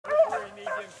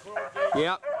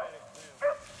Yep.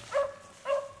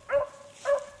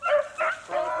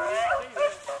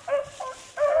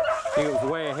 He was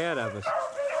way ahead of us.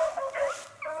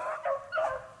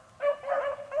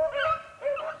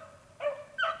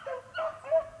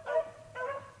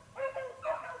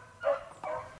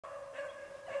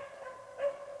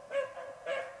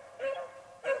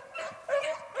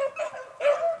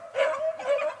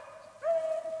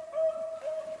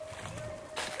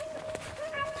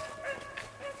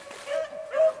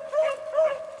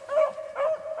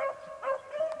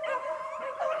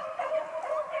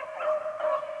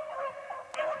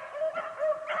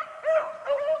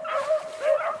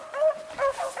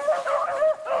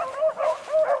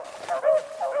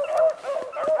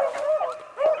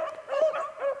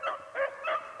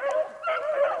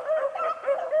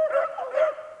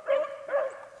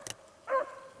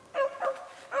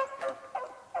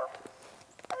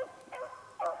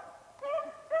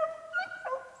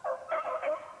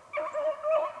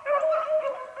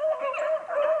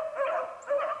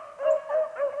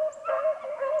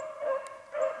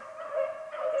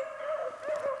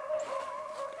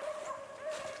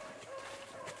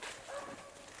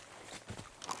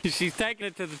 She's taking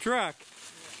it to the truck.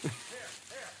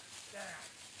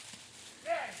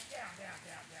 Down. Down.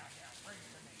 Bring it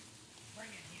to me. Bring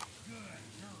it here. Good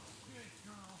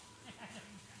girl.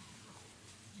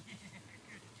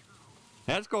 Good girl.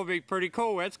 That's going to be pretty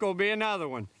cool. That's going to be another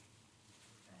one.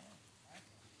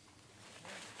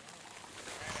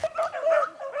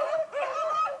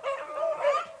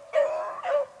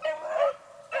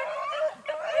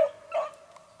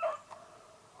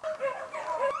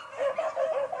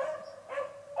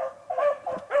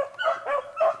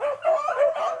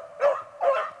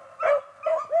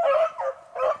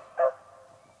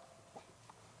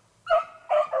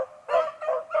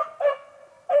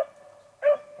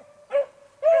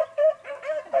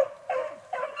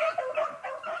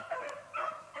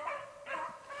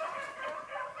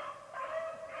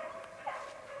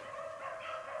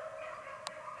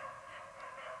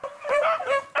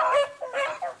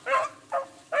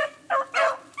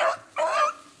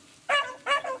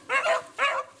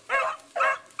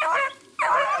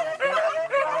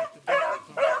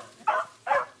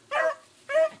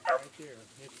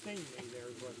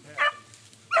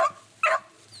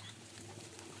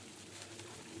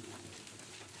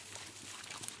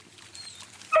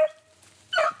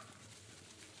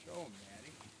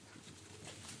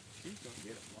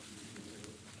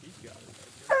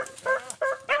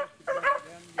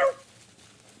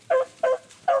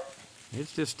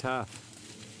 It's just tough.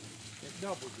 It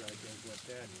doubles right there, is what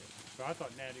that is. So I thought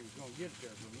Natty was going to get it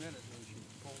there for a minute, and then she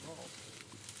pulled off.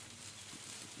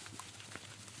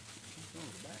 She's going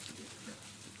to the back there.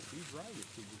 She's right if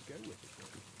she just go with it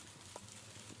there.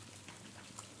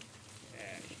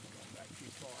 Yeah, she's going back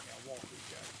too far. Now Walker's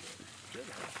got it there. Good.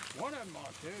 One of them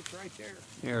ought to. It's right there.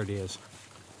 There it is.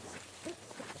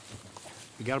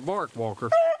 You got a bark,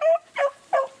 Walker.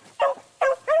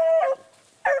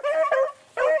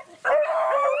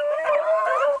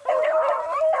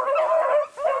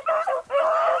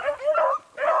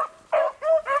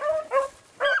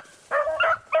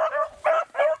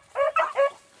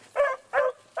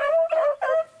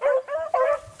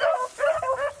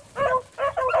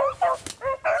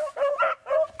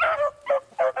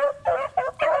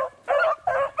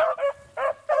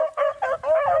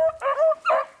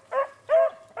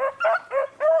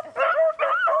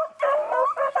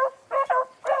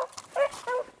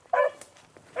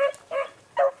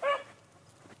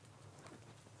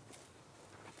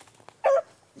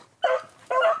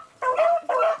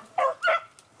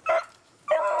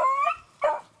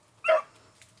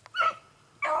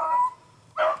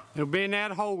 It'll be in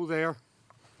that hole there.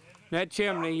 That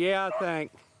chimney, yeah, I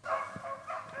think.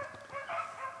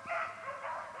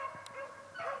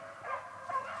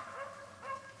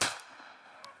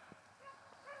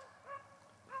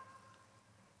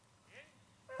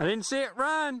 I didn't see it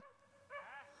run.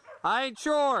 I ain't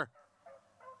sure.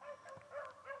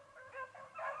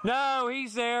 No,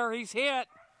 he's there. He's hit.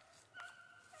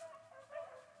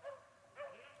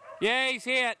 Yeah, he's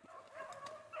hit.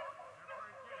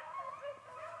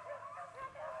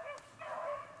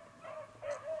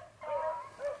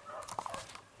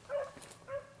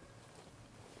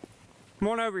 Come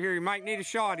on over here. You might need a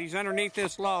shot. He's underneath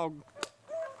this log.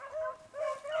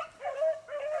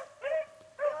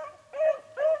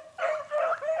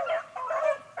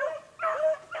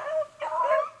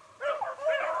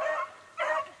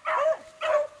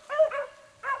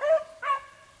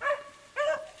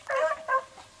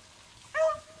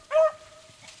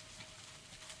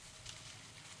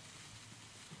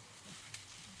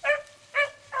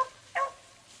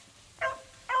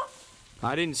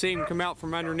 I didn't see him come out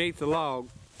from underneath the log.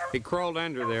 He crawled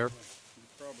under there. You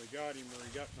probably got him or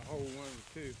he got in the hole, one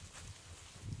of the two.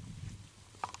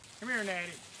 Come here,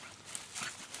 Natty.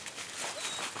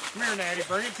 Come here, Natty.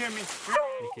 Bring it to me.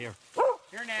 Here.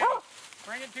 Here, Natty.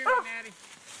 Bring it to me, Natty.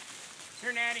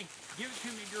 Here, Natty. Give it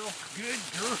to me, girl.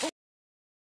 Good girl.